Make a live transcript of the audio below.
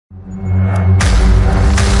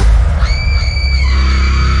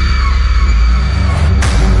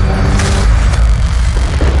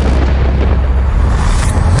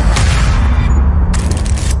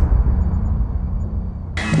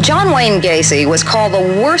Wayne Gacy was called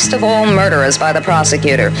the worst of all murderers by the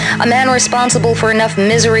prosecutor, a man responsible for enough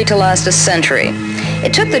misery to last a century.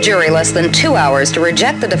 It took the jury less than 2 hours to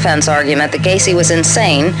reject the defense argument that Gacy was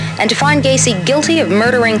insane and to find Gacy guilty of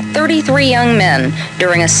murdering 33 young men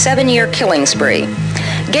during a 7-year killing spree.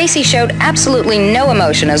 Gacy showed absolutely no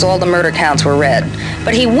emotion as all the murder counts were read,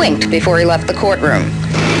 but he winked before he left the courtroom.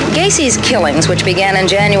 Gacy's killings, which began in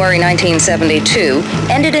January 1972,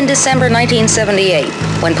 ended in December 1978,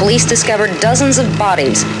 when police discovered dozens of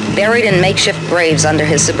bodies buried in makeshift graves under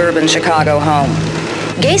his suburban Chicago home.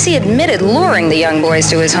 Gacy admitted luring the young boys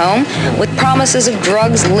to his home with promises of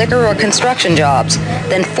drugs, liquor, or construction jobs,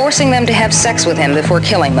 then forcing them to have sex with him before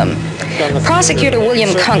killing them. Prosecutor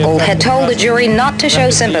William Kunkel had told the jury not to show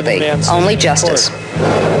sympathy, only justice.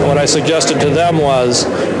 What I suggested to them was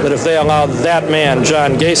that if they allowed that man,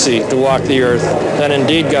 John Gacy, to walk the earth, then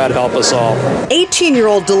indeed God help us all.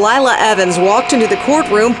 18-year-old Delilah Evans walked into the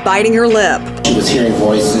courtroom biting her lip. She was hearing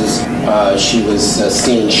voices. She was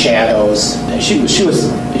seeing shadows. She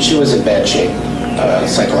was in bad shape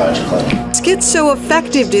psychologically.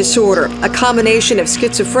 Schizoaffective disorder, a combination of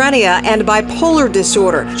schizophrenia and bipolar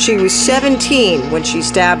disorder. She was 17 when she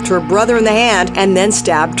stabbed her brother in the hand and then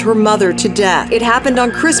stabbed her mother to death. It happened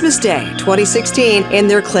on Christmas Day, 2016, in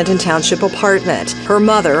their Clinton Township apartment. Her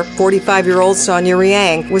mother, 45-year-old Sonia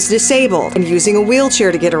Riang, was disabled and using a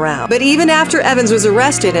wheelchair to get around. But even after Evans was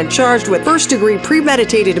arrested and charged with first-degree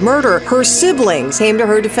premeditated murder, her siblings came to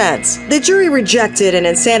her defense. The jury rejected an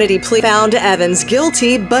insanity plea, found Evans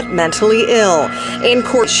guilty but mentally ill. In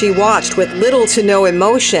court, she watched with little to no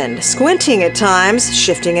emotion, squinting at times,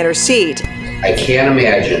 shifting in her seat. I can't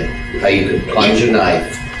imagine how you could plunge a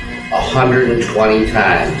knife 120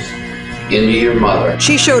 times into your mother.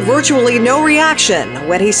 She showed virtually no reaction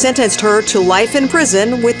when he sentenced her to life in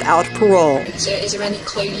prison without parole. Is there any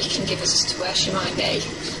clue you can give us as to where she might be?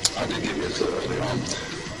 I did give you a clue earlier on.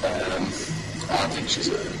 I think she's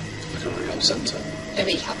a rehab centre. A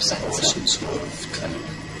rehab centre? Or some sort of clinic.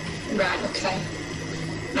 Right, okay.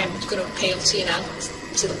 I'm going to appeal to you now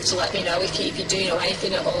to let me know if you do know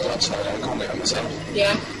anything at all. That's fine, I'll contact myself.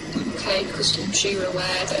 Yeah? Okay, because I'm sure you're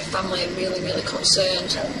aware that her family are really, really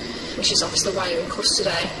concerned, which is obviously why you're in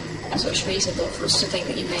custody. So it's reasonable for us to think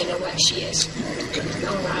that you may know where she is. Okay.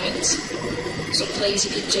 Alright. So please,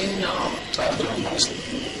 if you do know...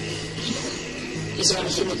 Is there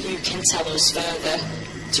anything that you can tell us further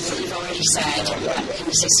to what you've already said? That can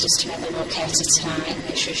assist us to make them okay tonight,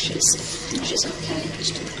 make sure she's okay.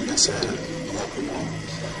 That's an open one.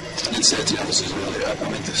 I did say to the officers earlier, I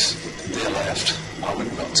mean, they left. I went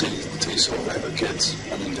and got two sort of other kids,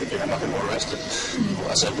 and then they're not going to arrest it.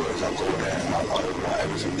 What I said was, I'll go there and I'll write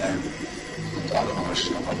everything down. I don't know what's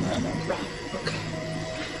going on there now. Right, okay.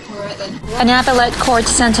 Alright then. An appellate court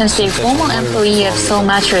sentenced a former employee of Seoul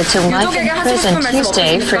Metro to life in prison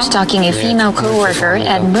Tuesday for stalking a female co-worker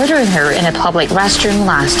and murdering her in a public restroom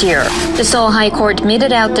last year. The Seoul High Court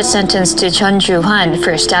meted out the sentence to Chun Ju-han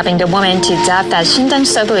for stabbing the woman to death at Shindang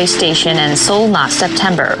subway station in Seoul last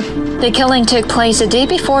September. The killing took place a day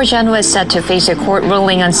before Jen was set to face a court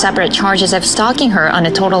ruling on separate charges of stalking her on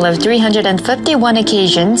a total of 351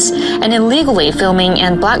 occasions and illegally filming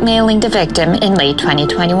and blackmailing the victim in late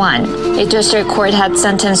 2021. A district court had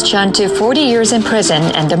sentenced Chun to 40 years in prison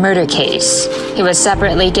in the murder case. He was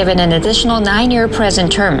separately given an additional 9-year prison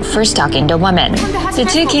term for stalking the woman. The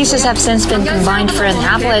two cases have since been combined for an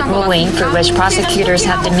appellate ruling for which prosecutors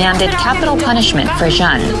have demanded capital punishment for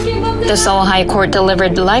Chun. The Seoul High Court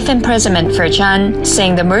delivered life imprisonment for Chun,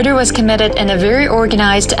 saying the murder was committed in a very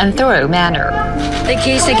organized and thorough manner. The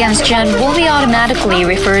case against Chun will be automatically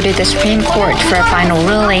referred to the Supreme Court for a final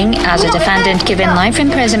ruling as a defendant given life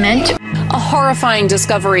imprisonment. A horrifying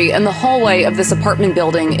discovery in the hallway of this apartment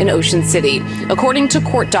building in Ocean City. According to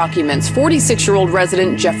court documents, 46-year-old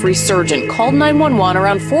resident Jeffrey Surgent called 911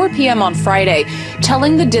 around 4 p.m. on Friday,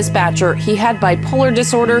 telling the dispatcher he had bipolar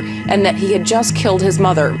disorder and that he had just killed his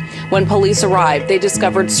mother. When police arrived, they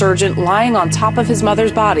discovered Surgent lying on top of his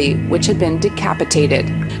mother's body, which had been decapitated.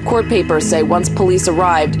 Court papers say once police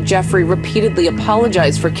arrived, Jeffrey repeatedly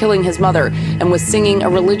apologized for killing his mother and was singing a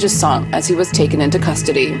religious song as he was taken into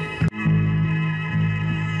custody.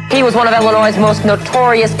 He was one of Illinois' most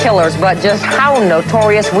notorious killers, but just how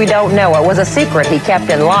notorious we don't know. It was a secret he kept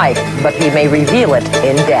in life, but he may reveal it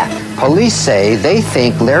in death. Police say they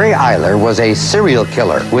think Larry Eyler was a serial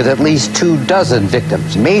killer with at least 24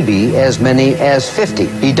 victims, maybe as many as 50.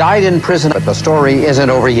 He died in prison, but the story isn't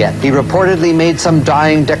over yet. He reportedly made some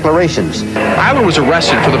dying declarations. Eyler was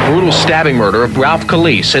arrested for the brutal stabbing murder of Ralph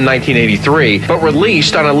Calise in 1983, but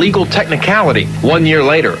released on a legal technicality. 1 year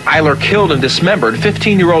later, Eyler killed and dismembered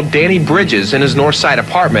 15-year-old Danny Bridges in his Northside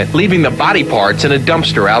apartment, leaving the body parts in a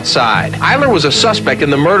dumpster outside. Eyler was a suspect in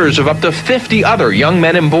the murders of up to 50 other young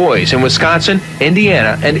men and boys in Wisconsin,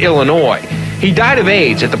 Indiana, and Illinois. He died of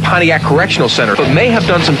AIDS at the Pontiac Correctional Center, but may have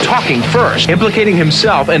done some talking first, implicating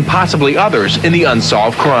himself and possibly others in the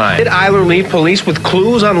unsolved crime. Did Eyler leave police with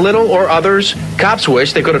clues on Little or others? Cops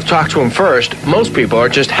wish they could have talked to him first. Most people are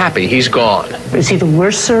just happy he's gone. Is he the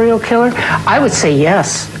worst serial killer? I would say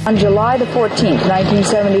yes. On July the 14th,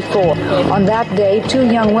 1974, on that day, two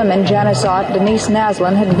young women, Janice Ott, Denise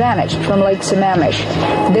Naslin, had vanished from Lake Sammamish.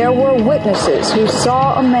 There were witnesses who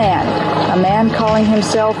saw a man calling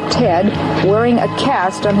himself Ted, wearing a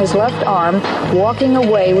cast on his left arm, walking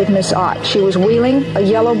away with Miss Ott. She was wheeling a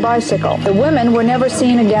yellow bicycle. The women were never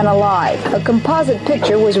seen again alive. A composite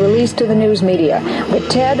picture was released to the news media, but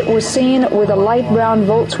Ted was seen with a light brown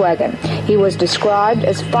Volkswagen. He was described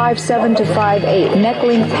as 5'7" to 5'8",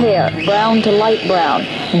 neck-length hair, brown to light brown,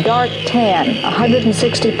 dark tan,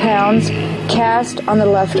 160 pounds, cast on the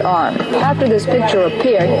left arm. After this picture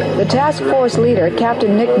appeared, the task force leader,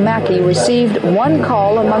 Captain Nick Mackey, received one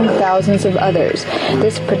call among thousands of others.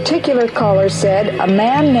 This particular caller said a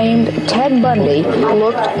man named Ted Bundy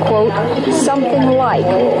looked, quote, something like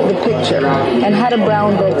the picture and had a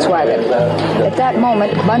brown Volkswagen. At that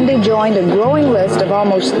moment, Bundy joined a growing list of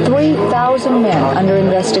almost 3,000 men under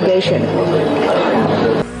investigation.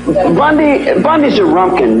 Bundy's a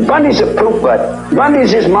rumpkin. Bundy's a poop butt.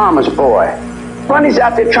 Bundy's his mama's boy. Bundy's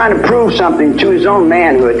out there trying to prove something to his own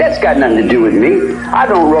manhood. That's got nothing to do with me. I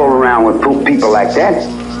don't roll around with poop people like that.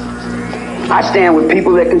 I stand with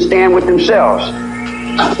people that can stand with themselves.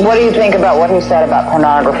 What do you think about what he said about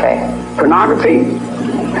pornography? Pornography?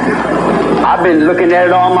 I've been looking at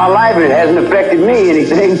it all my life and it hasn't affected me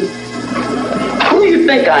anything. Who do you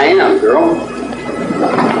think I am, girl?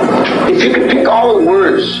 If you could pick all the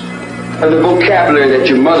words of the vocabulary that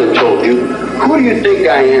your mother told you, who do you think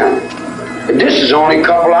I am? And this is only a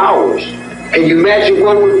couple hours. Can you imagine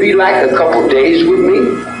what it would be like a couple days with me?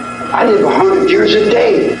 I live 100 years a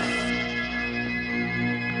day.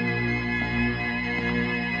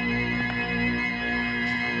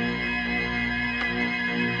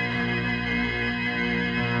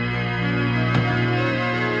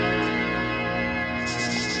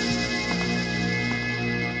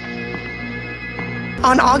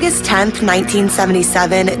 On August 10th,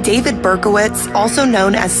 1977, David Berkowitz, also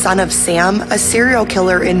known as Son of Sam, a serial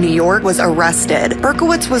killer in New York, was arrested.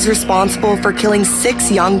 Berkowitz was responsible for killing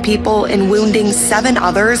 6 young people and wounding 7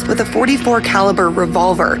 others with a .44 caliber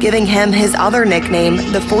revolver, giving him his other nickname,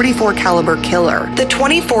 the .44 caliber killer. The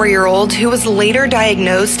 24-year-old, who was later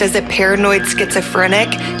diagnosed as a paranoid schizophrenic,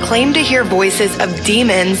 claimed to hear voices of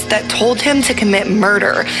demons that told him to commit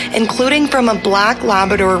murder, including from a black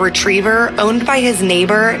Labrador retriever owned by his neighbor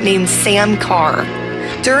named Sam Carr.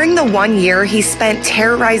 During the 1 year he spent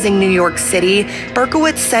terrorizing New York City,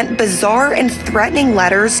 Berkowitz sent bizarre and threatening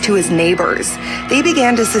letters to his neighbors. They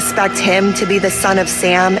began to suspect him to be the Son of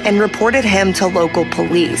Sam and reported him to local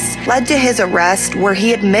police, led to his arrest where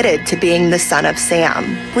he admitted to being the Son of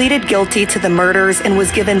Sam, pleaded guilty to the murders and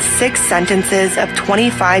was given 6 sentences of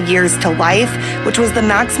 25 years to life, which was the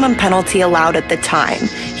maximum penalty allowed at the time.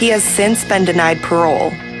 He has since been denied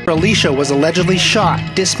parole. Alicia was allegedly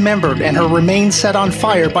shot, dismembered, and her remains set on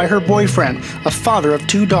fire by her boyfriend, a father of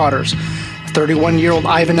 2 daughters. 31-year-old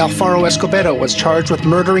Ivan Alfaro Escobedo was charged with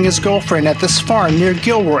murdering his girlfriend at this farm near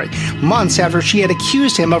Gilroy, months after she had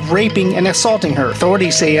accused him of raping and assaulting her.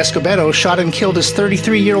 Authorities say Escobedo shot and killed his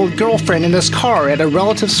 33-year-old girlfriend in his car at a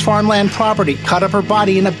relative's farmland property, cut up her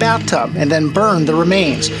body in a bathtub, and then burned the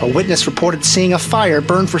remains. A witness reported seeing a fire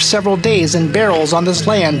burn for several days in barrels on this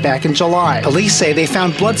land back in July. Police say they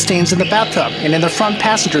found bloodstains in the bathtub and in the front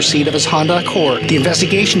passenger seat of his Honda Accord. The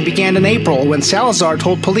investigation began in April when Salazar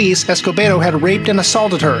told police Escobedo had raped and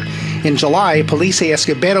assaulted her. In July, police say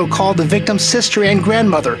Escobedo called the victim's sister and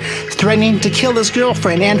grandmother, threatening to kill his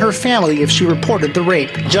girlfriend and her family if she reported the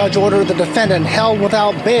rape. Judge ordered the defendant held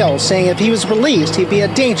without bail, saying if he was released, he'd be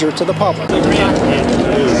a danger to the public.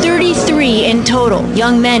 33 in total,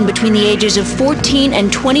 young men between the ages of 14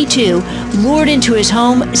 and 22, lured into his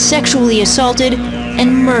home, sexually assaulted,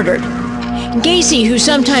 and murdered. Gacy, who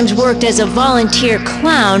sometimes worked as a volunteer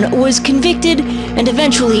clown, was convicted and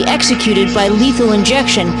eventually executed by lethal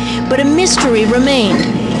injection, but a mystery remained.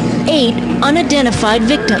 and 8 unidentified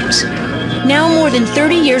victims. Now, more than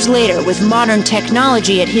 30 years later, with modern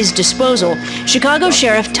technology at his disposal, Chicago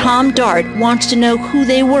Sheriff Tom Dart wants to know who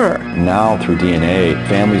they were. Now, through DNA,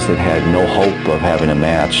 families that had no hope of having a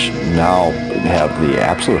match now have the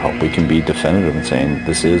absolute hope. We can be definitive in saying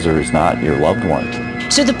this is or is not your loved one.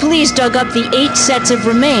 So the police dug up the 8 sets of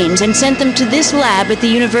remains and sent them to this lab at the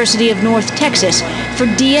University of North Texas for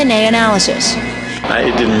DNA analysis.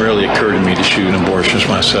 It didn't really occur to me to shoot an abortionist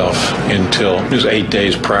myself until it was 8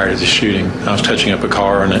 days prior to the shooting. I was touching up a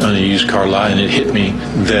car on a used car lot, and it hit me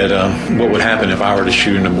that what would happen if I were to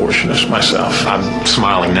shoot an abortionist myself. I'm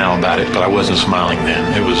smiling now about it, but I wasn't smiling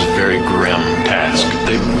then. It was a very grim task.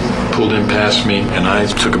 They pulled in past me, and I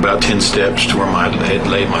took about 10 steps to where I had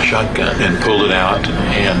laid my shotgun and pulled it out,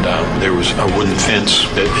 and there was a wooden fence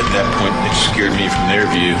that at that point it scared me from their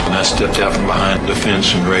view, and I stepped out from behind the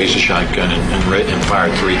fence and raised the shotgun and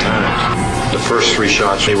fired 3 times. The first 3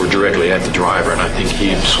 shots, they were directly at the driver, and I think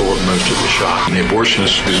he absorbed most of the shot. And the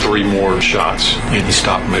abortionist did 3 more shots, and he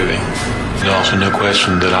stopped moving. There's also no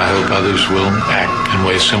question that I hope others will act in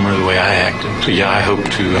ways similar to the way I acted. So yeah, I hope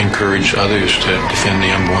to encourage others to defend the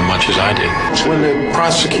unborn much as I did. When the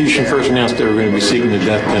prosecution first announced they were going to be seeking the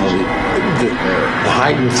death penalty, the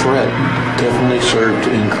heightened threat definitely served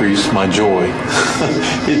to increase my joy.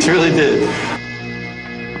 It really did.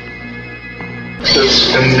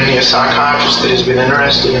 There's been many a psychiatrist that has been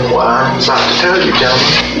interested in what I'm about to tell you,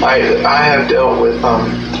 gentlemen. I have dealt with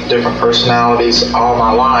different personalities all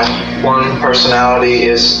my life. One personality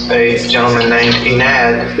is a gentleman named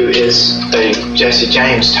Enad, who is a Jesse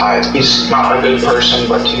James type. He's not a good person,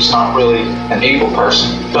 but he's not really an evil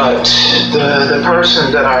person. But the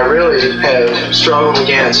person that I really have struggled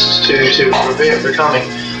against to prevent becoming,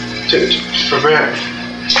 to prevent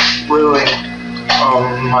ruling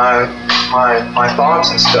my thoughts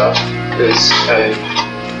and stuff is a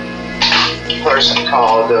person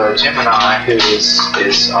called Gemini, who is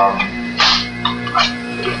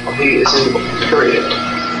he is evil, period.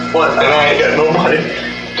 What? And I ain't got nobody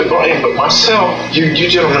to blame but myself. You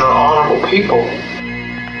gentlemen are honorable people.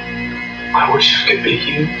 I wish I could be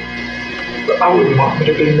you, but I wouldn't want me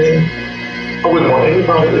to be me. I wouldn't want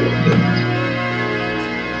anybody to be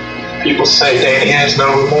me. People say Danny has no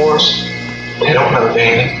remorse. They don't know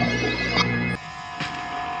Danny.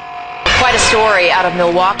 Quite a story out of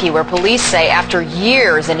Milwaukee, where police say after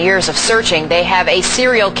years and years of searching, they have a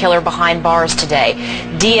serial killer behind bars today.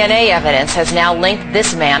 DNA evidence has now linked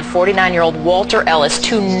this man, 49-year-old Walter Ellis,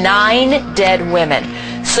 to 9 dead women.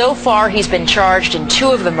 So far, he's been charged in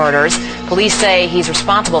 2 of the murders. Police say he's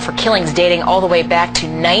responsible for killings dating all the way back to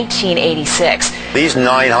 1986. These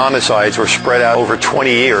 9 homicides were spread out over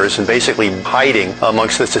 20 years and basically hiding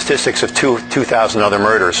amongst the statistics of 2,000 other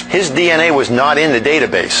murders. His DNA was not in the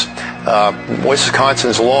database.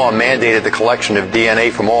 Wisconsin's law mandated the collection of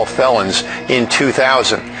DNA from all felons in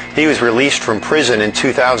 2000. He was released from prison in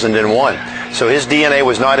 2001. So his DNA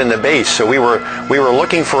was not in the base. So we were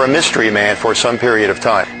looking for a mystery man for some period of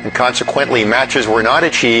time. And consequently, matches were not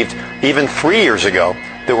achieved even 3 years ago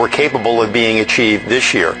that were capable of being achieved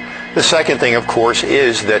this year. The second thing, of course,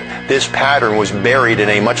 is that this pattern was buried in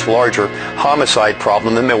a much larger homicide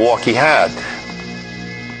problem than Milwaukee had.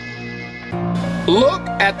 Look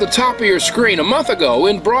at the top of your screen. A month ago,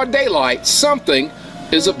 in broad daylight, something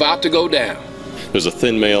is about to go down. There's a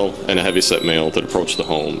thin male and a heavyset male that approached the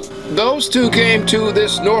home. Those 2 came to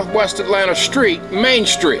this northwest Atlanta street, Main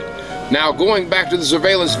Street. Now, going back to the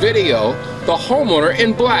surveillance video, the homeowner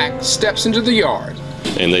in black steps into the yard.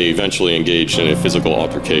 And they eventually engaged in a physical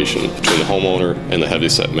altercation between the homeowner and the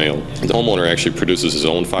heavyset male. The homeowner actually produces his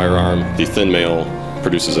own firearm. The thin male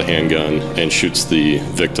produces a handgun and shoots the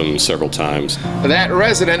victim several times. That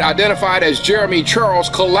resident, identified as Jeremy Charles,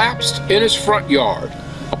 collapsed in his front yard.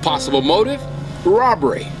 A possible motive?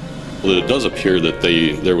 Robbery. Well, it does appear that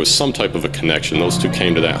there was some type of a connection. Those 2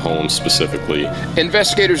 came to that home specifically.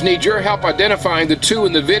 Investigators need your help identifying the 2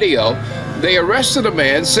 in the video. They arrested a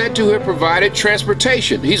man said to have provided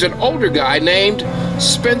transportation. He's an older guy named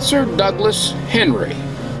Spencer Douglas Henry.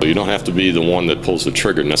 You don't have to be the one that pulls the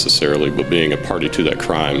trigger necessarily, but being a party to that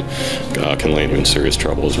crime can land you in serious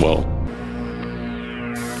trouble as well.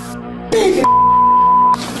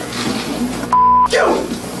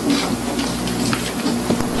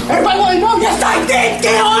 Everybody want to know, yes I did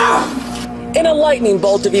kill her! In a lightning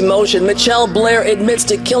bolt of emotion, Michelle Blair admits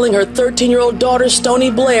to killing her 13-year-old daughter,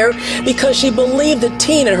 Stoney Blair, because she believed the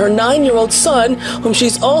teen and her 9-year-old son, whom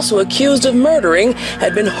she's also accused of murdering,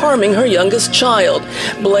 had been harming her youngest child.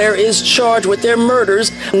 Blair is charged with their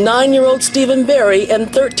murders. 9-year-old Stephen Berry and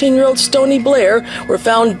 13-year-old Stoney Blair were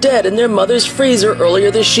found dead in their mother's freezer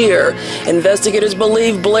earlier this year. Investigators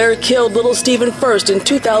believe Blair killed little Stephen first in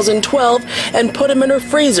 2012 and put him in her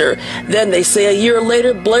freezer. Then they say a year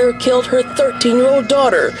later, Blair killed her 13-year-old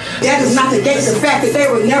daughter. That does not negate the fact that they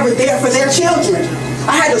were never there for their children.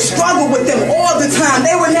 I had to struggle with them all the time.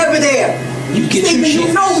 They were never there. You get Stephen, your shit.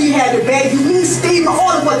 you know we had to beg you. Me, Stephen, all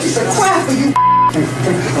of us used to cry for you.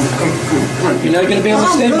 You're not going to be able to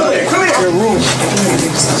stand by there. There are rules.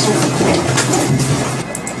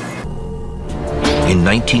 In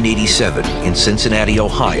 1987, in Cincinnati,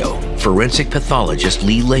 Ohio, forensic pathologist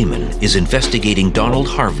Lee Lehman is investigating Donald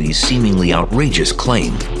Harvey's seemingly outrageous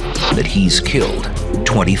claim that he's killed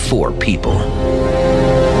 24 people.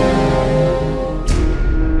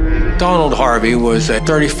 Donald Harvey was a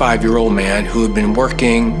 35-year-old man who had been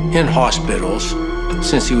working in hospitals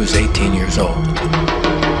since he was 18 years old.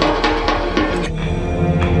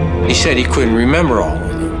 He said he couldn't remember all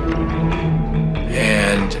of them.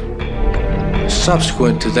 And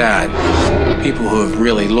subsequent to that, people who have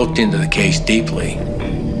really looked into the case deeply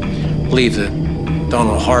believe that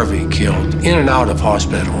Donald Harvey killed, in and out of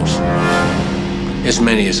hospitals, as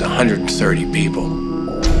many as 130 people,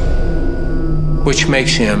 which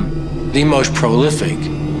makes him the most prolific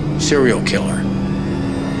serial killer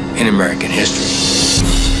in American history.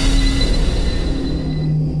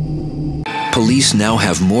 Police now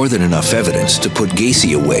have more than enough evidence to put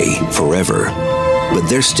Gacy away forever. But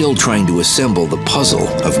they're still trying to assemble the puzzle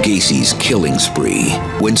of Gacy's killing spree.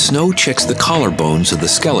 When Snow checks the collarbones of the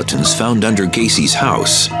skeletons found under Gacy's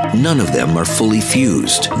house, none of them are fully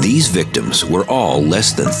fused. These victims were all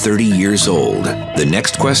less than 30 years old. The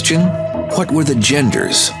next question? What were the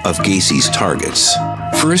genders of Gacy's targets?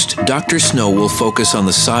 First, Dr. Snow will focus on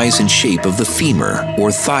the size and shape of the femur,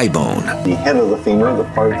 or thigh bone. The head of the femur, the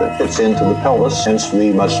part that fits into the pelvis, tends to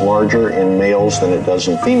be much larger in males than it does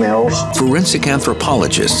in females. Forensic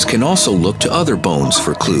anthropologists can also look to other bones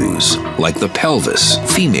for clues, like the pelvis.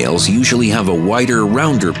 Females usually have a wider,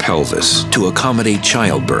 rounder pelvis to accommodate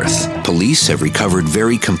childbirth. Police have recovered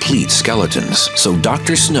very complete skeletons, so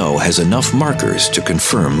Dr. Snow has enough markers to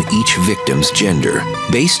confirm each victim's gender.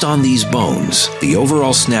 Based on these bones, the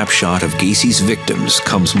overall snapshot of Gacy's victims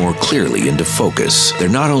comes more clearly into focus. They're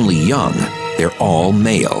not only young, they're all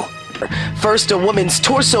male. First, a woman's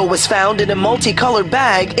torso was found in a multicolored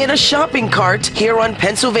bag in a shopping cart here on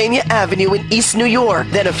Pennsylvania Avenue in East New York.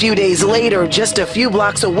 Then a few days later, just a few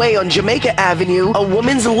blocks away on Jamaica Avenue, a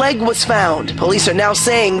woman's leg was found. Police are now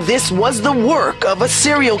saying this was the work of a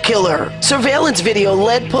serial killer. Surveillance video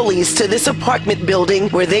led police to this apartment building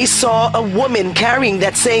where they saw a woman carrying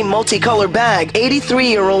that same multicolored bag.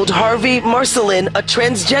 83-year-old Harvey Marcelin, a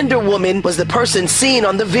transgender woman, was the person seen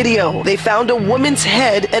on the video. They found a woman's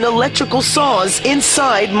head and electrical saws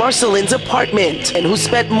inside Marcelin's apartment, and who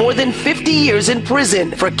spent more than 50 years in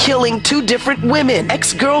prison for killing two different women,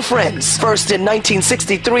 ex-girlfriends. First in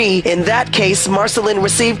 1963, in that case, Marcelin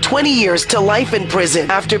received 20 years to life in prison.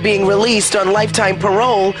 After being released on lifetime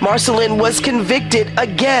parole, Marcelin was convicted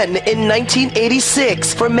again in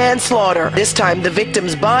 1986 for manslaughter. This time, the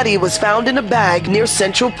victim's body was found in a bag near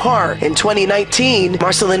Central Park. In 2019,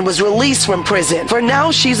 Marcelin was released from prison. For now,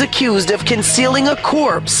 she's accused of concealing a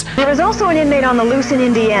corpse. There is also an inmate on the loose in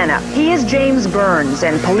Indiana. He is James Burns,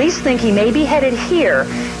 and police think he may be headed here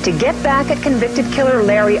to get back at convicted killer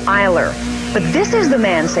Larry Eiler. But this is the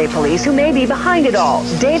man, say police, who may be behind it all.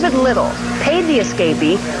 David Little paid the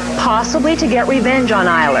escapee, possibly to get revenge on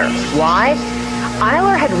Eiler. Why?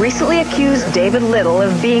 Eiler had recently accused David Little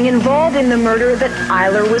of being involved in the murder that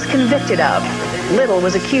Eiler was convicted of. Little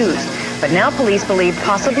was accused. But now police believe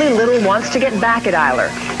possibly Little wants to get back at Eiler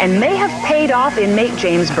and may have paid off inmate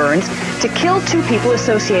James Burns to kill two people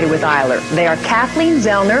associated with Eiler. They are Kathleen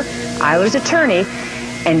Zellner, Eiler's attorney,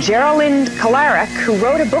 and Geraldine Kolarek, who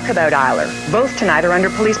wrote a book about Eiler. Both tonight are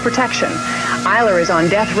under police protection. Eiler is on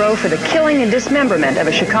death row for the killing and dismemberment of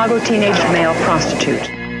a Chicago teenage male prostitute.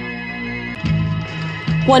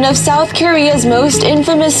 One of South Korea's most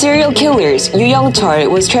infamous serial killers, Yoo Young-chul,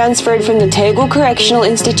 was transferred from the Daegu Correctional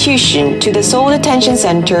Institution to the Seoul Detention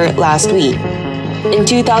Center last week. In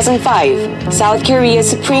 2005, South Korea's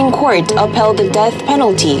Supreme Court upheld the death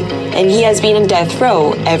penalty, and he has been on death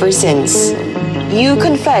row ever since. Yoo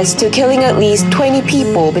confessed to killing at least 20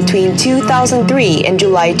 people between 2003 and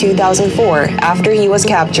July 2004 after he was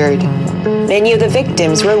captured. Many of the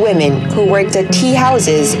victims were women who worked at tea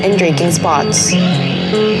houses and drinking spots.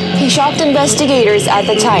 He shocked investigators at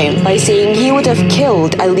the time by saying he would have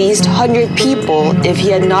killed at least 100 people if he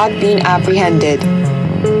had not been apprehended.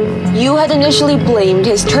 Yu had initially blamed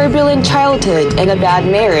his turbulent childhood and a bad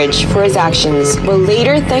marriage for his actions, but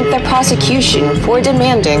later thanked the prosecution for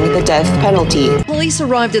demanding the death penalty. Police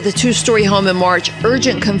arrived at the two-story home in March.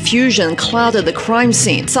 Urgent confusion clouded the crime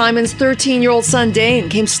scene. Simon's 13-year-old son Dane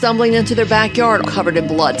came stumbling into their backyard, covered in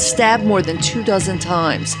blood, stabbed more than 24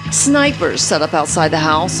 times. Snipers set up outside the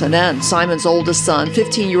house, and then Simon's oldest son,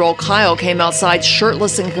 15-year-old Kyle, came outside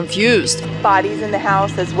shirtless and confused. Bodies in the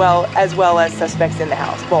house as well as suspects in the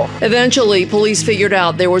house, both. Eventually, police figured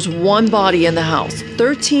out there was one body in the house.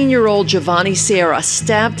 13-year-old Giovanni Sierra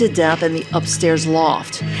stabbed to death in the upstairs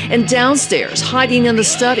loft. And downstairs, hiding in the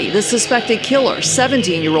study, the suspected killer,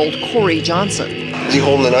 17-year-old Corey Johnson. Is he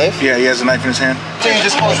holding the knife? Yeah, he has a knife in his hand.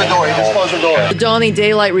 Just close the door. Just close the door. The dawning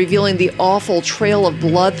daylight revealing the awful trail of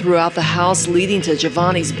blood throughout the house leading to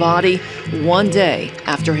Giovanni's body one day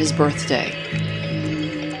after his birthday.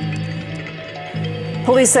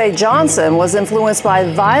 Police say Johnson was influenced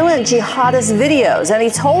by violent jihadist videos, and he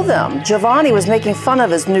told them Giovanni was making fun of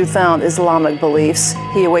his newfound Islamic beliefs.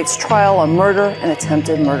 He awaits trial on murder and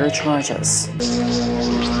attempted murder charges.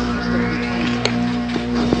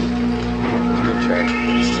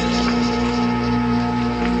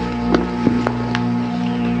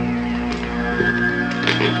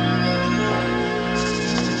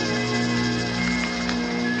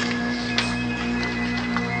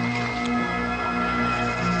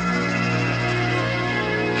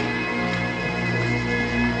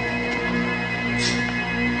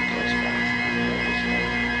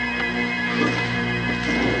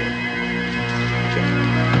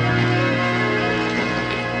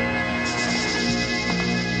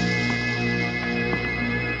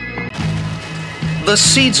 The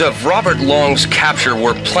seeds of Robert Long's capture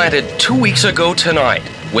were planted 2 weeks ago tonight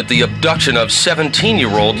with the abduction of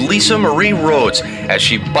 17-year-old Lisa Marie Rhodes as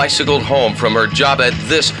she bicycled home from her job at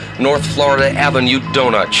this North Florida Avenue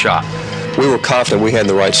donut shop. We were confident we had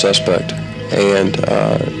the right suspect, and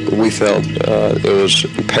we felt it was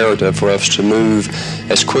imperative for us to move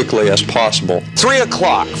as quickly as possible. 3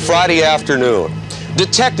 o'clock Friday afternoon.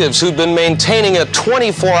 Detectives who'd been maintaining a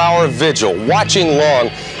 24-hour vigil watching Long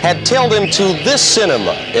had tailed him to this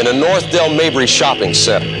cinema in a North Del Mabry shopping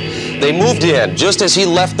center. They moved in just as he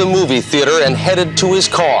left the movie theater and headed to his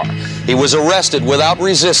car. He was arrested without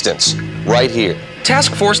resistance right here.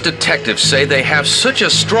 Task Force detectives say they have such a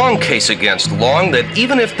strong case against Long that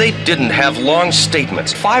even if they didn't have Long's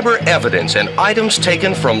statements, fiber evidence and items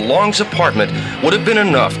taken from Long's apartment would have been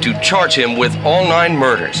enough to charge him with all 9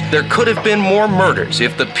 murders. There could have been more murders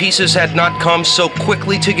if the pieces had not come so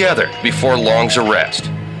quickly together before Long's arrest.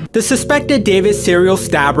 The suspected Davis serial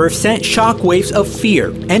stabber sent shockwaves of fear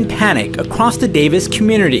and panic across the Davis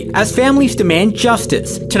community as families demand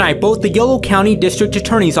justice. Tonight, both the Yolo County District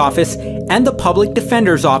Attorney's Office and the Public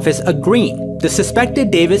Defender's Office agreeing the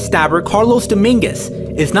suspected Davis stabber Carlos Dominguez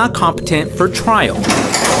is not competent for trial.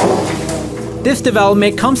 This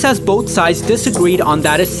development comes as both sides disagreed on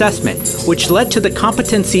that assessment, which led to the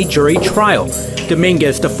competency jury trial.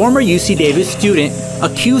 Dominguez, the former UC Davis student,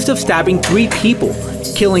 accused of stabbing 3 people,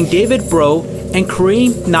 killing David Bro and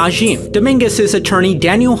Kareem Najim. Dominguez's attorney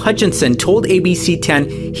Daniel Hutchinson told ABC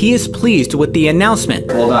 10 he is pleased with the announcement.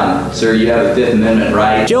 Hold on, sir, you have a Fifth Amendment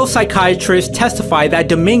right. Jail psychiatrists testified that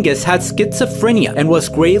Dominguez had schizophrenia and was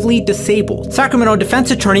gravely disabled. Sacramento defense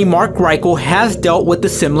attorney Mark Reichel has dealt with a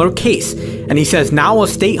similar case, and he says now a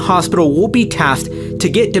state hospital will be tasked to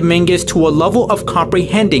get Dominguez to a level of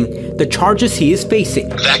comprehending the charges he is facing.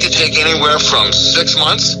 That could take anywhere from 6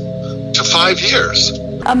 months to 5 years.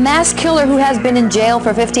 A mass killer who has been in jail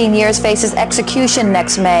for 15 years faces execution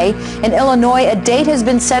next May. In Illinois, a date has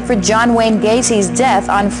been set for John Wayne Gacy's death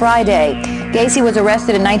on Friday. Gacy was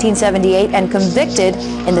arrested in 1978 and convicted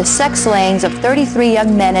in the sex slayings of 33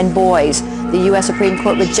 young men and boys. The U.S. Supreme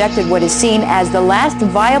Court rejected what is seen as the last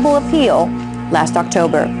viable appeal last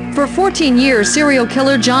October. For 14 years, serial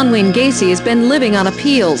killer John Wayne Gacy has been living on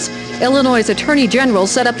appeals. Illinois' Attorney General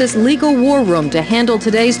set up this legal war room to handle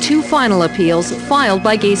today's 2 final appeals filed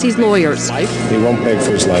by Gacy's lawyers. He won't beg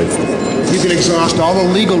for his life. You can exhaust all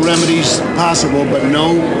the legal remedies possible, but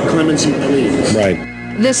no clemency pleas. Right.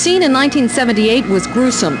 The scene in 1978 was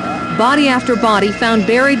gruesome. Body after body found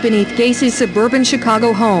buried beneath Gacy's suburban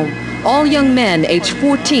Chicago home. All young men aged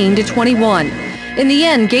 14 to 21. In the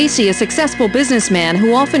end, Gacy, a successful businessman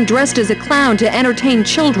who often dressed as a clown to entertain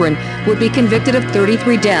children, would be convicted of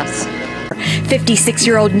 33 deaths.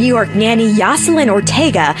 56-year-old New York nanny Yoselin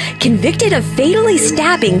Ortega, convicted of fatally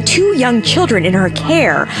stabbing 2 young children in her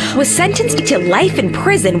care, was sentenced to life in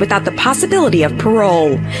prison without the possibility of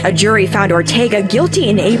parole. A jury found Ortega guilty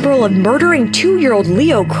in April of murdering 2-year-old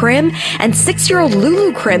Leo Krim and 6-year-old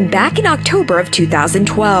Lulu Krim back in October of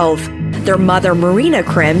 2012. Their mother, Marina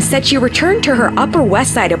Krim, said she returned to her Upper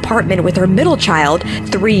West Side apartment with her middle child,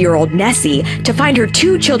 3-year-old Nessie, to find her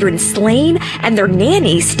 2 children slain and their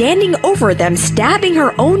nanny standing over them, stabbing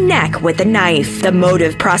her own neck with a knife. The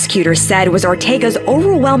motive, prosecutors said, was Ortega's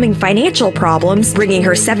overwhelming financial problems, bringing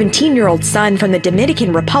her 17-year-old son from the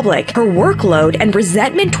Dominican Republic, her workload, and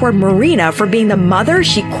resentment toward Marina for being the mother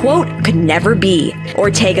she, quote, could never be.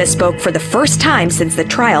 Ortega spoke for the first time since the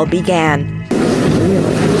trial began.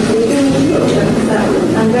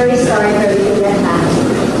 I'm very sorry for everything that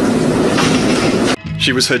happened.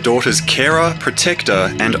 She was her daughter's carer,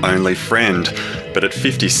 protector, and only friend. But at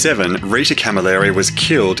 57, Rita Camilleri was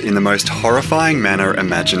killed in the most horrifying manner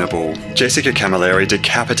imaginable. Jessica Camilleri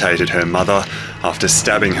decapitated her mother after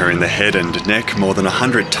stabbing her in the head and neck more than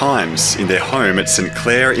 100 times in their home at St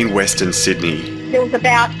Clair in Western Sydney. There was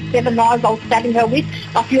about 7 knives I was stabbing her with.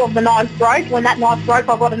 A few of the knives broke. When that knife broke,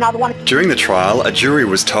 I got another one. During the trial, a jury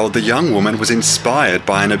was told the young woman was inspired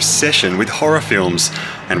by an obsession with horror films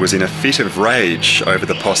and was in a fit of rage over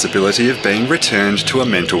the possibility of being returned to a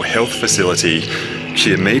mental health facility.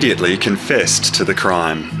 She immediately confessed to the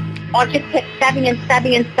crime. I just kept stabbing and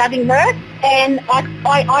stabbing and stabbing her, and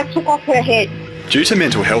I took off her head. Due to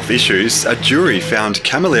mental health issues, a jury found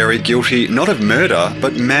Camilleri guilty not of murder,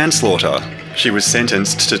 but manslaughter. She was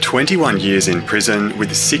sentenced to 21 years in prison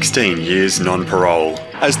with 16 years non-parole.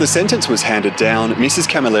 As the sentence was handed down, Mrs.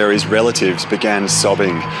 Camilleri's relatives began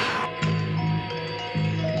sobbing.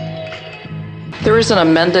 There is an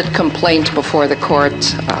amended complaint before the court.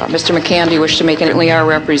 Mr. McCann, do you wish to make it? We are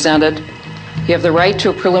represented. You have the right to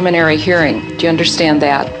a preliminary hearing. Do you understand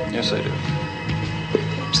that? Yes, I do.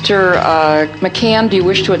 Mr. McCann, do you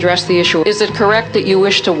wish to address the issue? Is it correct that you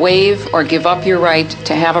wish to waive or give up your right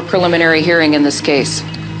to have a preliminary hearing in this case?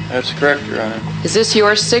 That's correct, Your Honor. Is this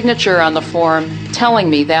your signature on the form telling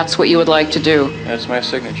me that's what you would like to do? That's my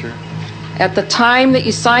signature. At the time that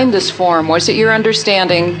you signed this form, was it your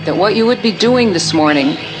understanding that what you would be doing this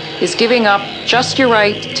morning is giving up just your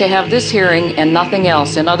right to have this hearing and nothing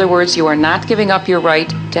else? In other words, you are not giving up your right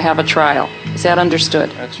to have a trial. Is that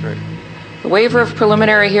understood? That's right. The waiver of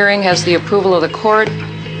preliminary hearing has the approval of the court.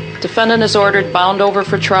 Defendant is ordered bound over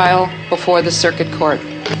for trial before the circuit court.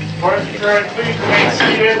 Court adjourned, please remain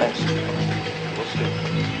seated.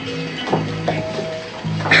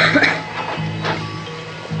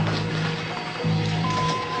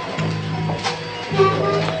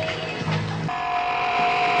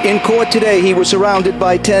 In court today, he was surrounded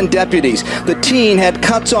by 10 deputies. The teen had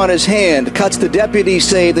cuts on his hand, cuts the deputies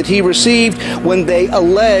say that he received when they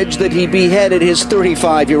alleged that he beheaded his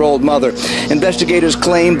 35-year-old mother. Investigators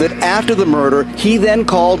claim that after the murder, he then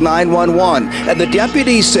called 911. And the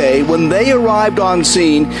deputies say when they arrived on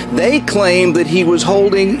scene, they claimed that he was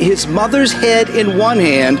holding his mother's head in one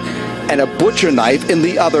hand and a butcher knife in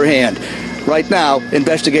the other hand. Right now,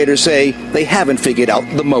 investigators say they haven't figured out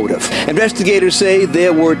the motive. Investigators say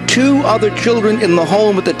there were 2 other children in the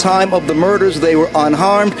home at the time of the murders. They were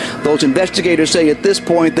unharmed. Those investigators say at this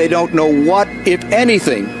point they don't know what, if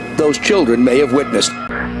anything, those children may have witnessed.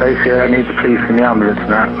 Basically, I need the police and the ambulance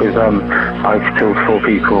now because I've killed 4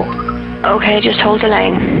 people. Okay, just hold the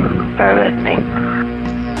line. Bear with me.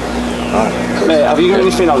 Mate, have you got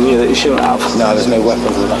anything on you that you shouldn't have? No, there's no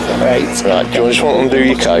weapons or nothing. Right. Do you just want to do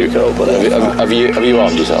your coat? Have you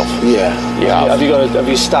armed yourself? Yeah. You have? Have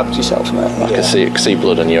you stabbed yourself, mate? I can see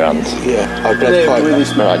blood on your hands. Yeah. I've bled quite bad.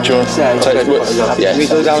 Right, do you want to Yeah.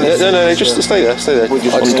 No, just stay there, I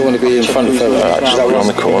just don't want to be in front of her. Right, just go around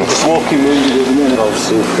the corner. It's walking wounded at the minute.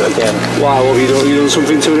 Obviously, again. Wow, what have you done? You done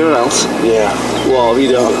something to anyone else? Yeah. What have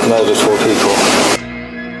you done? I've murdered 4 people.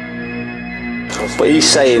 But he's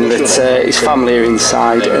saying that his family are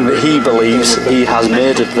inside and that he believes he has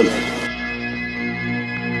murdered them.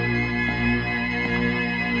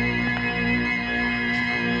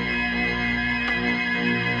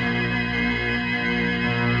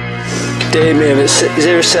 Damien, it's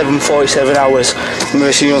 07:47 hours. I'm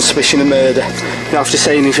arresting you on suspicion of murder. You don't have to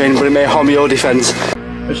say anything, but it may harm your defence.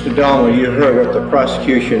 Mr. Dahmer, you heard what the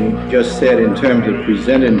prosecution just said in terms of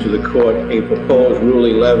presenting to the court a proposed Rule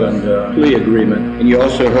 11 plea agreement. And you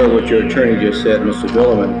also heard what your attorney just said, Mr.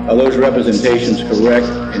 Billerman. Are those representations correct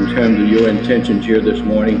in terms of your intentions here this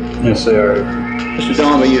morning? Yes, they are. Mr.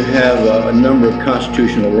 Dahmer, you have a number of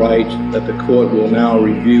constitutional rights that the court will now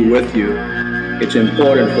review with you. it's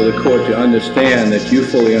important for the court to understand that you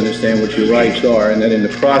fully understand what your rights are, and that in the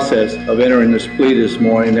process of entering this plea this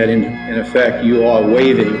morning, that in effect you are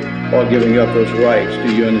waiving or giving up those rights.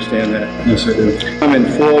 Do you understand that? Yes, I do. Coming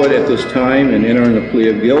forward at this time and entering a plea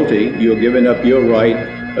of guilty, you're giving up your right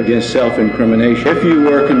against self-incrimination. If you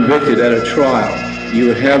were convicted at a trial, you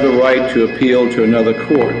would have the right to appeal to another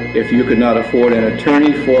court. If you could not afford an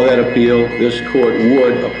attorney for that appeal, this court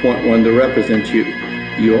would appoint one to represent you.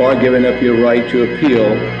 You are giving up your right to appeal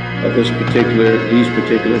of these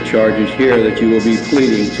particular charges here that you will be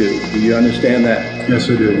pleading to. Do you understand that? Yes,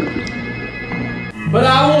 I do. But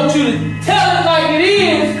I want you to tell it like it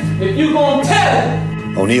is if you're going to tell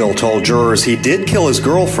it. O'Neal told jurors he did kill his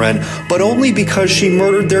girlfriend, but only because she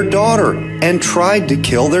murdered their daughter and tried to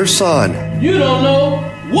kill their son. You don't know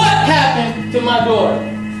what happened to my daughter.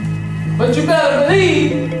 But you better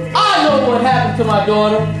believe I know what happened to my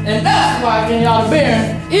daughter, and that's why Kenyatta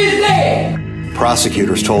Barron is dead.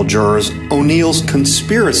 Prosecutors told jurors O'Neal's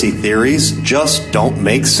conspiracy theories just don't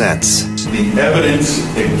make sense. The evidence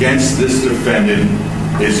against this defendant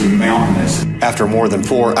is mountainous. After more than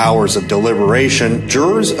 4 hours of deliberation,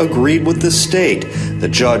 jurors agreed with the state. The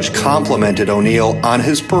judge complimented O'Neal on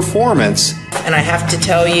his performance. And I have to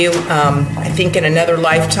tell you, I think in another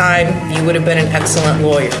lifetime, you would have been an excellent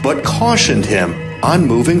lawyer. But cautioned him on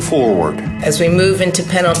moving forward. As we move into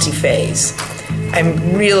penalty phase,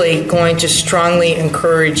 I'm really going to strongly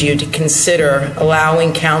encourage you to consider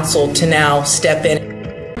allowing counsel to now step in.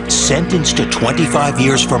 Sentenced to 25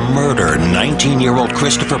 years for murder, 19-year-old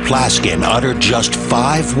Christopher Plaskin uttered just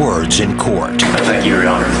 5 words in court. Thank you, Your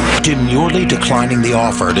Honor. Demurely declining the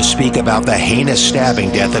offer to speak about the heinous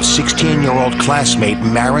stabbing death of 16-year-old classmate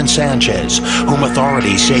Marin Sanchez, whom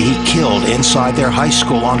authorities say he killed inside their high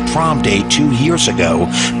school on prom day 2 years ago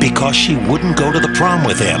because she wouldn't go to the prom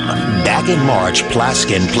with him. Back in March,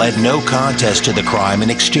 Plaskin pled no contest to the crime in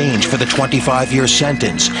exchange for the 25-year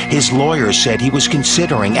sentence. His lawyers said he was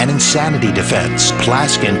considering an insanity defense.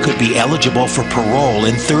 Plaskin could be eligible for parole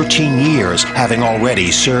in 13 years, having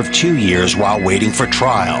already served 2 years while waiting for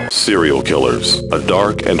trial. Serial killers, a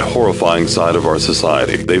dark and horrifying side of our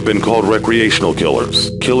society. They've been called recreational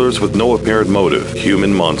killers, killers with no apparent motive,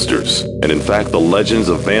 human monsters. And in fact, the legends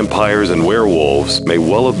of vampires and werewolves may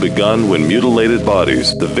well have begun when mutilated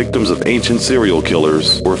bodies, the victims of ancient serial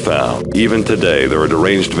killers, were found. Even today, there are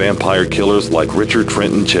deranged vampire killers like Richard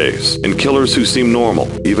Trenton Chase, and killers who seem normal,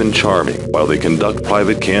 even charming, while they conduct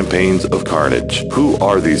private campaigns of carnage. Who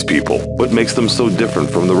are these people? What makes them so different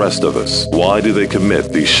from the rest of us? Why do they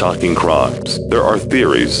commit these shocking crimes? There are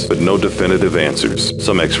theories, but no definitive answers.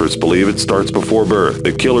 Some experts believe it starts before birth,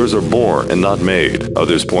 that killers are born and not made.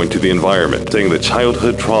 Others point to the environment, saying that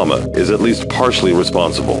childhood trauma is at least partially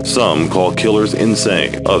responsible. Some call killers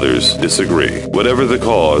insane. Others disagree. Whatever the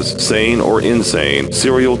cause, sane or insane,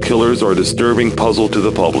 serial killers are a disturbing puzzle to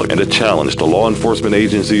the public and a challenge to law enforcement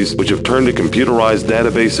agencies which have turned to computerized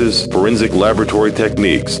databases, forensic laboratory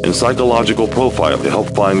techniques, and psychological profiling to help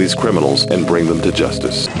find these criminals and bring them to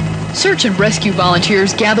justice. Search and rescue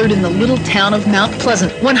volunteers gathered in the little town of Mount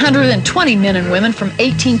Pleasant. 120 men and women from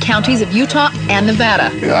 18 counties of Utah and Nevada.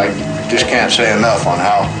 I just can't say enough on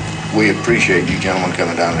how we appreciate you gentlemen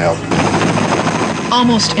coming down to help.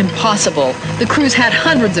 Almost impossible. The crews had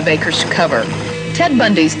hundreds of acres to cover. Ted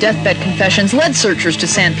Bundy's deathbed confessions led searchers to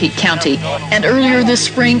Sanpete County, and earlier this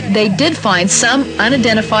spring, they did find some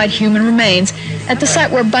unidentified human remains at the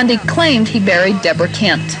site where Bundy claimed he buried Deborah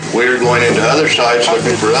Kent. We're going into other sites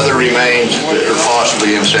looking for other remains that are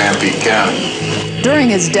possibly in Sanpete County. During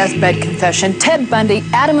his deathbed confession, Ted Bundy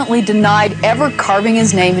adamantly denied ever carving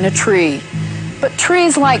his name in a tree. But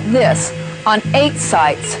trees like this, on 8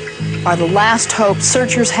 sites, are the last hope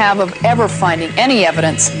searchers have of ever finding any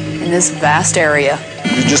evidence in this vast area.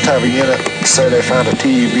 You just have a unit say they found a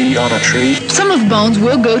TEB on a tree? Some of the bones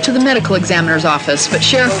will go to the medical examiner's office, but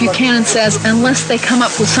Sheriff Buchanan says unless they come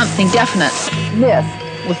up with something definite, this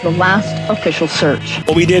was the last official search.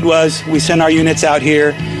 What we did was we sent our units out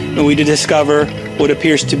here and we did discover what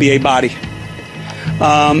appears to be a body.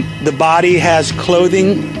 The body has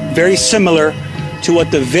clothing very similar to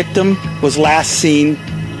what the victim was last seen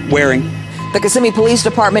wearing. The Kissimmee Police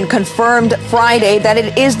Department confirmed Friday that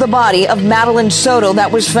it is the body of Madeline Soto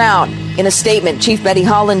that was found. In a statement, Chief Betty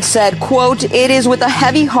Holland said, quote, "It is with a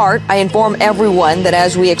heavy heart I inform everyone that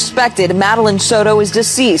as we expected, Madeline Soto is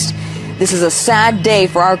deceased. This is a sad day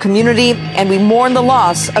for our community and we mourn the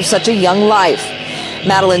loss of such a young life."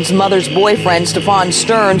 Madeline's mother's boyfriend, Stefan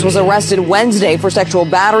Stearns, was arrested Wednesday for sexual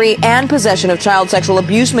battery and possession of child sexual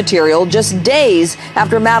abuse material just days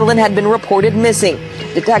after Madeline had been reported missing.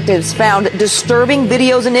 Detectives found disturbing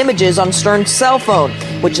videos and images on Stearns' cell phone,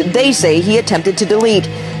 which they say he attempted to delete.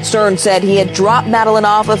 Stearns said he had dropped Madeline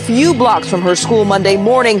off a few blocks from her school Monday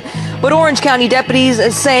morning, but Orange County deputies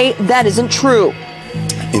say that isn't true.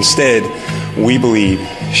 Instead, we believe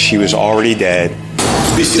she was already dead.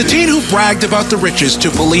 The teen who bragged about the riches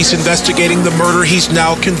to police investigating the murder he's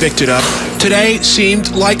now convicted of today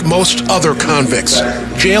seemed like most other convicts.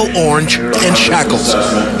 Jail orange and shackles.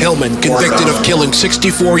 Hillman convicted of killing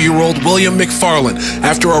 64-year-old William McFarland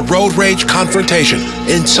after a road rage confrontation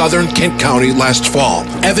in southern Kent County last fall.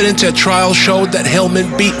 Evidence at trial showed that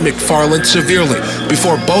Hillman beat McFarland severely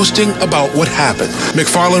before boasting about what happened.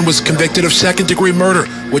 McFarland was convicted of second-degree murder,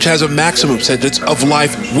 which has a maximum sentence of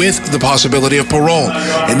life with the possibility of parole.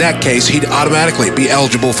 In that case, he'd automatically be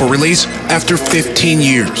eligible for release after 15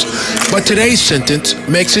 years. But today's sentence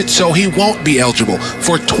makes it so he won't be eligible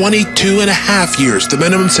for 22 and a half years, the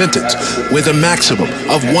minimum sentence, with a maximum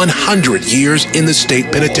of 100 years in the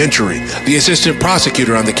state penitentiary. The assistant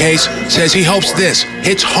prosecutor on the case says he hopes this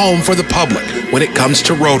hits home for the public when it comes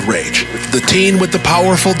to road rage. The teen with the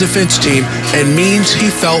powerful defense team and means he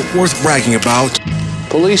felt worth bragging about.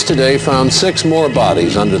 Police today found 6 more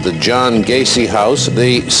bodies under the John Gacy house.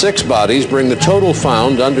 The 6 bodies bring the total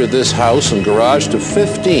found under this house and garage to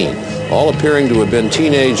 15, all appearing to have been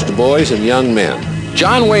teenaged boys and young men.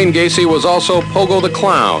 John Wayne Gacy was also Pogo the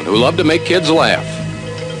Clown, who loved to make kids laugh.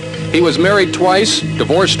 He was married twice,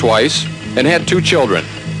 divorced twice, and had 2 children.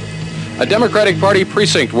 A Democratic Party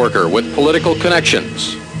precinct worker with political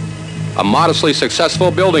connections. A modestly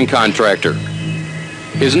successful building contractor.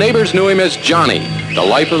 His neighbors knew him as Johnny, the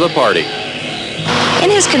life of the party.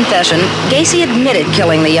 In his confession, Gacy admitted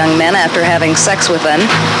killing the young men after having sex with them,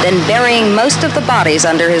 then burying most of the bodies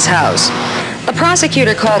under his house. The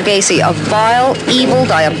prosecutor called Gacy a vile, evil,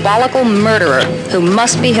 diabolical murderer who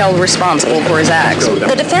must be held responsible for his acts.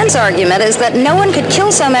 The defense argument is that no one could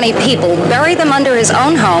kill so many people, bury them under his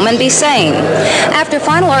own home, and be sane. After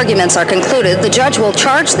final arguments are concluded, the judge will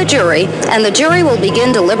charge the jury, and the jury will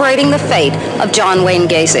begin deliberating the fate of John Wayne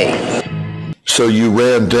Gacy. So you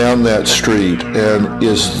ran down that street, and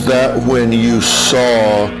is that when you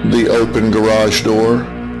saw the open garage door?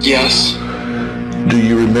 Yes. Do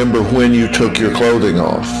you remember when you took your clothing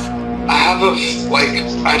off? I have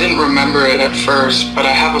I didn't remember it at first, but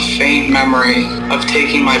I have a faint memory of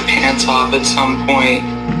taking my pants off at some point.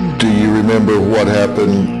 Do you remember what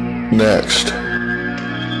happened next?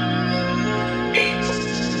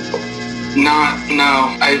 No.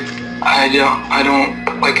 I don't,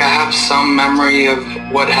 I have some memory of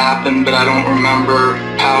what happened, but I don't remember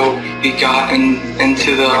how we got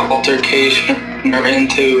into the altercation or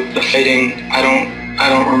into the fighting. I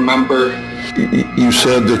don't remember. You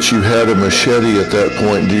said that you had a machete at that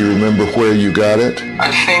point. Do you remember where you got it?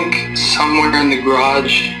 I think somewhere in the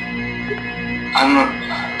garage. I don't know.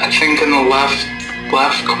 I think in the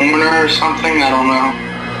left corner or something. I don't know.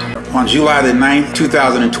 On July the 9th,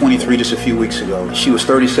 2023, just a few weeks ago, she was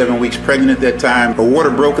 37 weeks pregnant at that time. Her water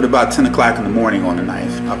broke at about 10 o'clock in the morning on the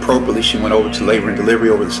 9th. Appropriately, she went over to labor and delivery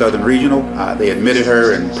over the Southern Regional. They admitted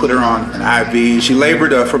her and put her on an IV. She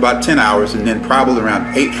labored for about 10 hours, and then probably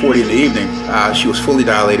around 8:40 in the evening, she was fully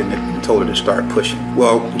dilated and told her to start pushing.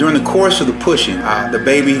 Well, during the course of the pushing, the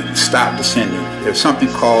baby stopped descending. There's something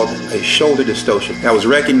called a shoulder dystocia that was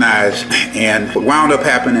recognized, and what wound up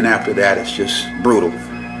happening after that is just brutal.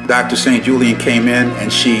 Dr. St. Julian came in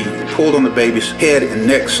and she pulled on the baby's head and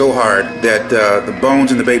neck so hard that the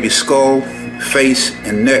bones in the baby's skull, face,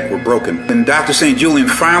 and neck were broken. And Dr. St. Julian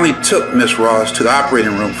finally took Miss Ross to the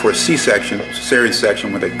operating room for a C-section, cesarean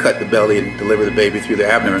section, where they cut the belly and deliver the baby through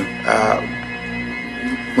the abdomen.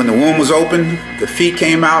 When the womb was open, the feet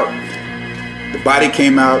came out, the body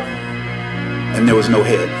came out, and there was no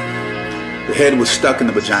head. The head was stuck in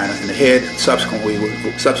the vagina, and the head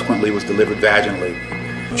subsequently was delivered vaginally.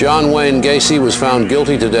 John Wayne Gacy was found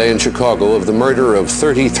guilty today in Chicago of the murder of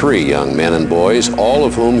 33 young men and boys, all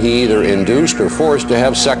of whom he either induced or forced to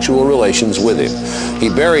have sexual relations with him. He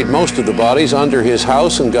buried most of the bodies under his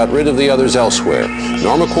house and got rid of the others elsewhere.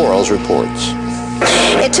 Norma Quarles reports.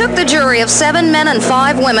 It took the jury of 7 men and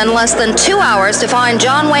 5 women less than 2 hours to find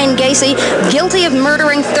John Wayne Gacy guilty of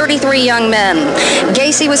murdering 33 young men.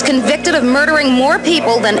 Gacy was convicted of murdering more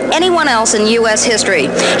people than anyone else in U.S. history.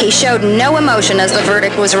 He showed no emotion as the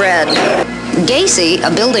verdict was read. Gacy,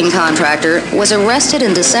 a building contractor, was arrested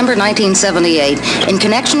in December 1978 in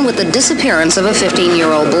connection with the disappearance of a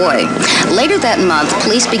 15-year-old boy. Later that month,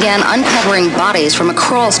 police began uncovering bodies from a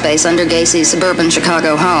crawl space under Gacy's suburban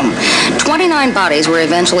Chicago home. 29 bodies were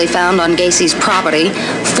eventually found on Gacy's property,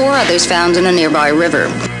 4 others found in a nearby river.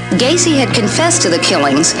 Gacy had confessed to the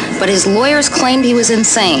killings, but his lawyers claimed he was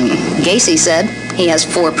insane. Gacy said he has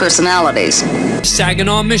 4 personalities.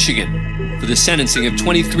 Saginaw, Michigan, for the sentencing of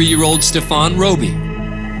 23-year-old Stefan Roby.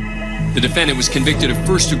 The defendant was convicted of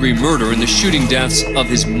first-degree murder in the shooting deaths of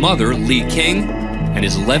his mother, Lee King, and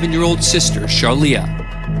his 11-year-old sister, Charlia.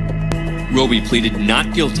 Roby pleaded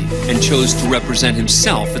not guilty and chose to represent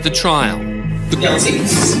himself at the trial. Guilty.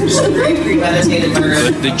 Premeditated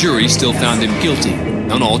murder. But the jury still found him guilty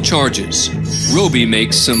on all charges. Roby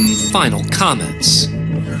makes some final comments.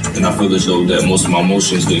 And I feel as though that most of my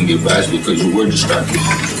emotions didn't get back because you were distracted.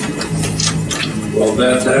 Well,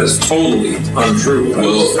 that is totally untrue.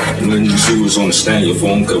 Well, when she was on the stand, your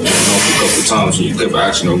phone kept going off a couple times, and you kept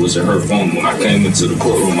asking her, was it her phone? When I came into the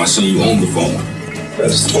courtroom, I seen you on the phone.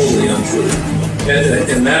 That's totally untrue.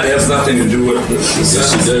 And that has nothing to do with this.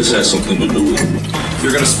 Yes, it does have something to do with it.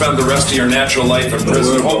 You're going to spend the rest of your natural life in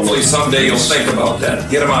prison. Hopefully someday you'll think about that.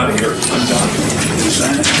 Get him out of here. I'm done.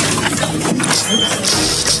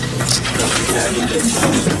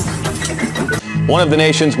 One of the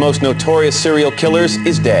nation's most notorious serial killers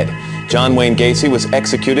is dead. John Wayne Gacy was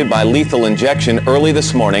executed by lethal injection early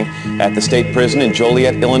this morning at the state prison in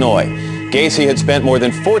Joliet, Illinois. Gacy had spent more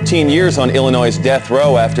than 14 years on Illinois' death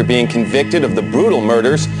row after being convicted of the brutal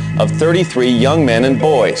murders of 33 young men and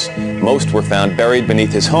boys. Most were found buried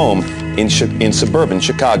beneath his home in suburban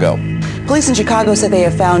Chicago. Police in Chicago said they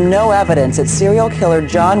have found no evidence that serial killer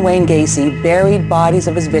John Wayne Gacy buried bodies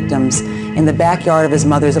of his victims in the backyard of his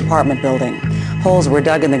mother's apartment building. Holes were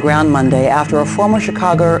dug in the ground Monday after a former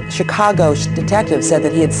Chicago detective said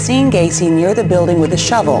that he had seen Gacy near the building with a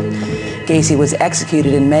shovel. Gacy was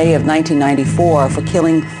executed in May of 1994 for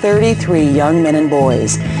killing 33 young men and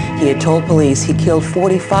boys. He had told police he killed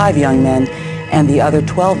 45 young men, and the other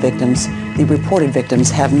 12 victims, the reported victims,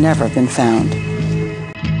 have never been found.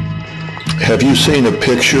 Have you seen a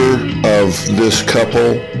picture of this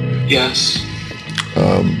couple? Yes.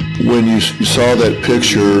 When you saw that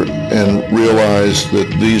picture and realized that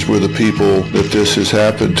these were the people that this has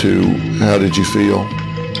happened to, how did you feel?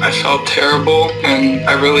 I felt terrible, and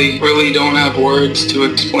I really don't have words to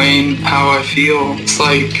explain how I feel. It's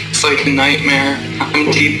like a nightmare.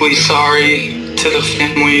 I'm deeply sorry to the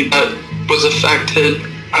family that was affected.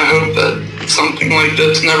 I hope that something like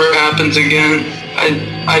this never happens again.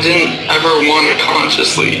 I didn't ever want to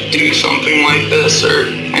consciously do something like this, or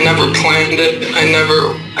I never planned it. I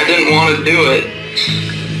didn't want to do it.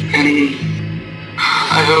 And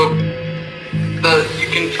I hope that you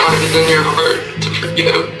can find it in your heart to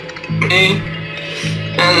forgive me.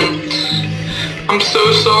 And I'm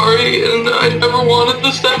so sorry, and I never wanted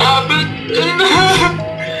this to happen.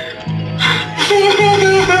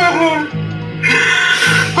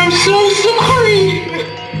 I'm so sorry.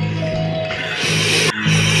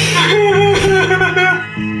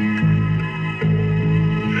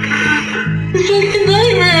 It's like a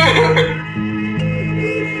nightmare.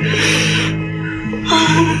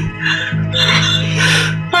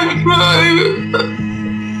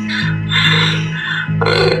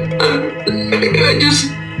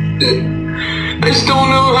 I just don't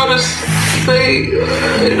know how to say.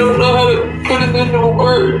 I don't know how to put it into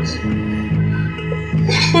words.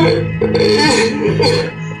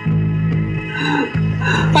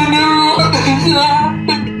 I never want this to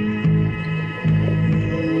happen.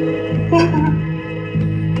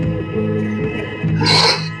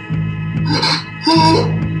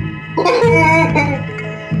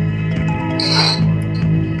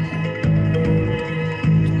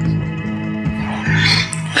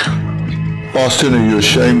 Austin, are you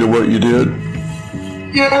ashamed of what you did?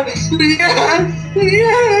 Yes, yes,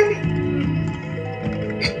 yes,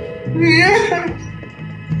 yes.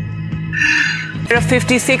 A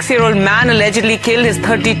 56-year-old man allegedly killed his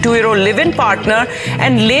 32-year-old live-in partner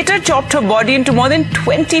and later chopped her body into more than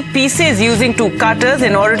 20 pieces using 2 cutters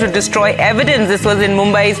in order to destroy evidence. This was in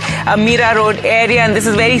Mumbai's Mira Road area, and this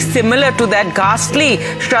is very similar to that ghastly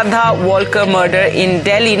Shraddha Walker murder in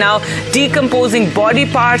Delhi. Now, decomposing body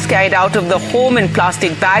parts carried out of the home in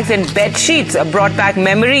plastic bags and bed sheets brought back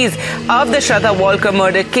memories of the Shraddha Walker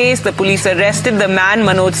murder case. The police arrested the man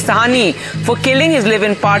Manoj Sahni for killing his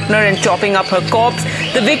live-in partner and chopping up her corpse corpse.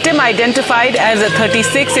 The victim, identified as a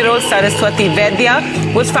 36-year-old Saraswati Vaidya,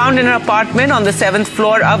 was found in an apartment on the 7th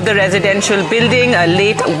floor of the residential building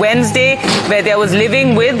late Wednesday. Vaidya was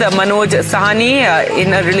living with Manoj Sahani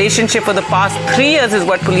in a relationship for the past 3 years, is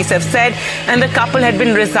what police have said, and the couple had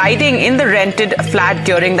been residing in the rented flat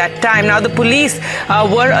during that time. Now, the police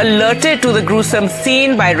were alerted to the gruesome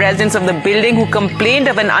scene by residents of the building who complained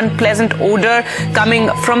of an unpleasant odor coming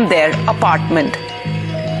from their apartment.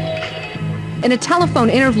 In a telephone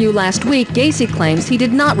interview last week, Gacy claims he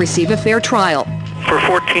did not receive a fair trial. For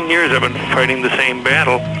 14 years, I've been fighting the same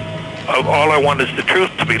battle. All I want is the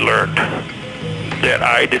truth to be learned, that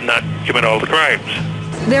I did not commit all the crimes.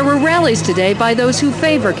 There were rallies today by those who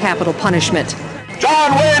favor capital punishment. John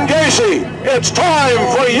Wayne Gacy, it's time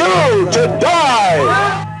for you to die!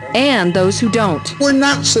 And those who don't. We're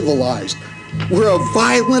not civilized. We're a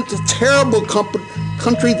violent, terrible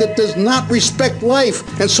country that does not respect life,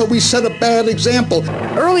 and so we set a bad example.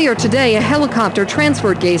 Earlier today, a helicopter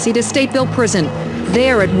transferred Gacy to Stateville Prison.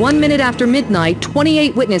 There, at 1 minute after midnight,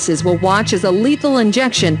 28 witnesses will watch as a lethal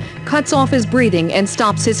injection cuts off his breathing and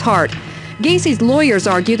stops his heart. Gacy's lawyers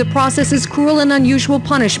argue the process is cruel and unusual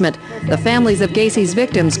punishment. The families of Gacy's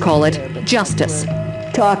victims call it justice.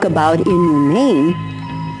 Talk about inhumane.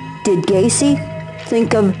 Did Gacy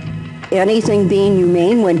think of anything being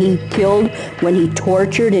humane when he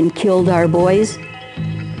tortured and killed our boys?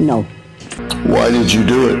 No. Why did you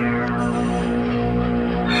do it?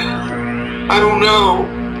 I don't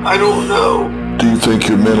know. Do you think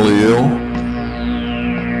you're mentally ill?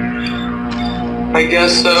 I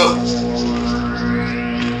guess so.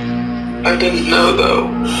 I didn't know, though.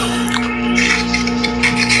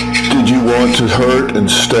 Did you want to hurt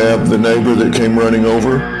and stab the neighbor that came running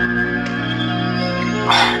over?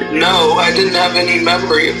 No, I didn't have any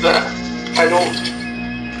memory of that. I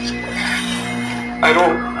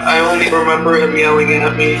only remember him yelling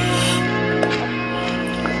at me.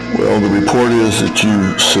 Well, the report is that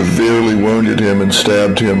you severely wounded him and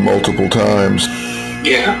stabbed him multiple times.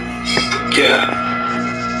 Yeah,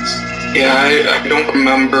 I don't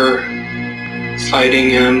remember fighting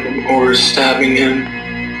him or stabbing him.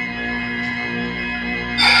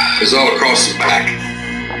 It's all across the back.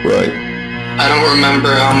 Right. I don't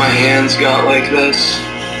remember how my hands got like this.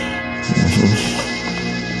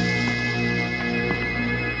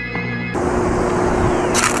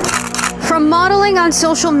 From modeling on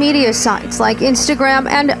social media sites like Instagram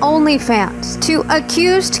and OnlyFans to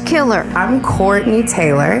accused killer. I'm Courtney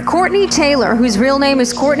Taylor. Courtney Taylor, whose real name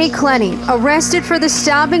is Courtney Clenny, arrested for the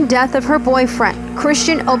stabbing death of her boyfriend,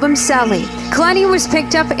 Christian Obumseli. Clenny was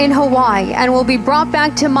picked up in Hawaii and will be brought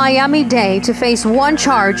back to Miami-Dade to face one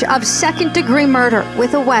charge of second-degree murder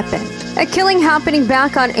with a weapon. A killing happening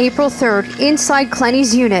back on April 3rd inside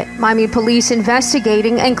Clenny's unit. Miami police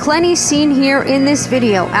investigating, and Clenny seen here in this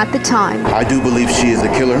video at the time. I do believe she is a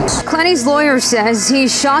killer. Clenny's lawyer says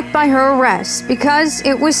he's shocked by her arrest because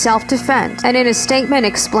it was self-defense, and in a statement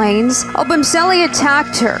explains, Obumseli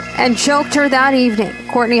attacked her and choked her that evening.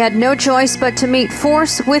 Courtney had no choice but to meet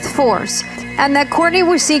force with force, and that Courtney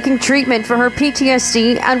was seeking treatment for her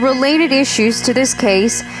PTSD and related issues to this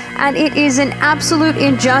case, and it is an absolute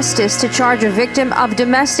injustice to charge a victim of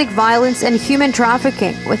domestic violence and human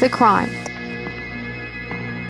trafficking with a crime.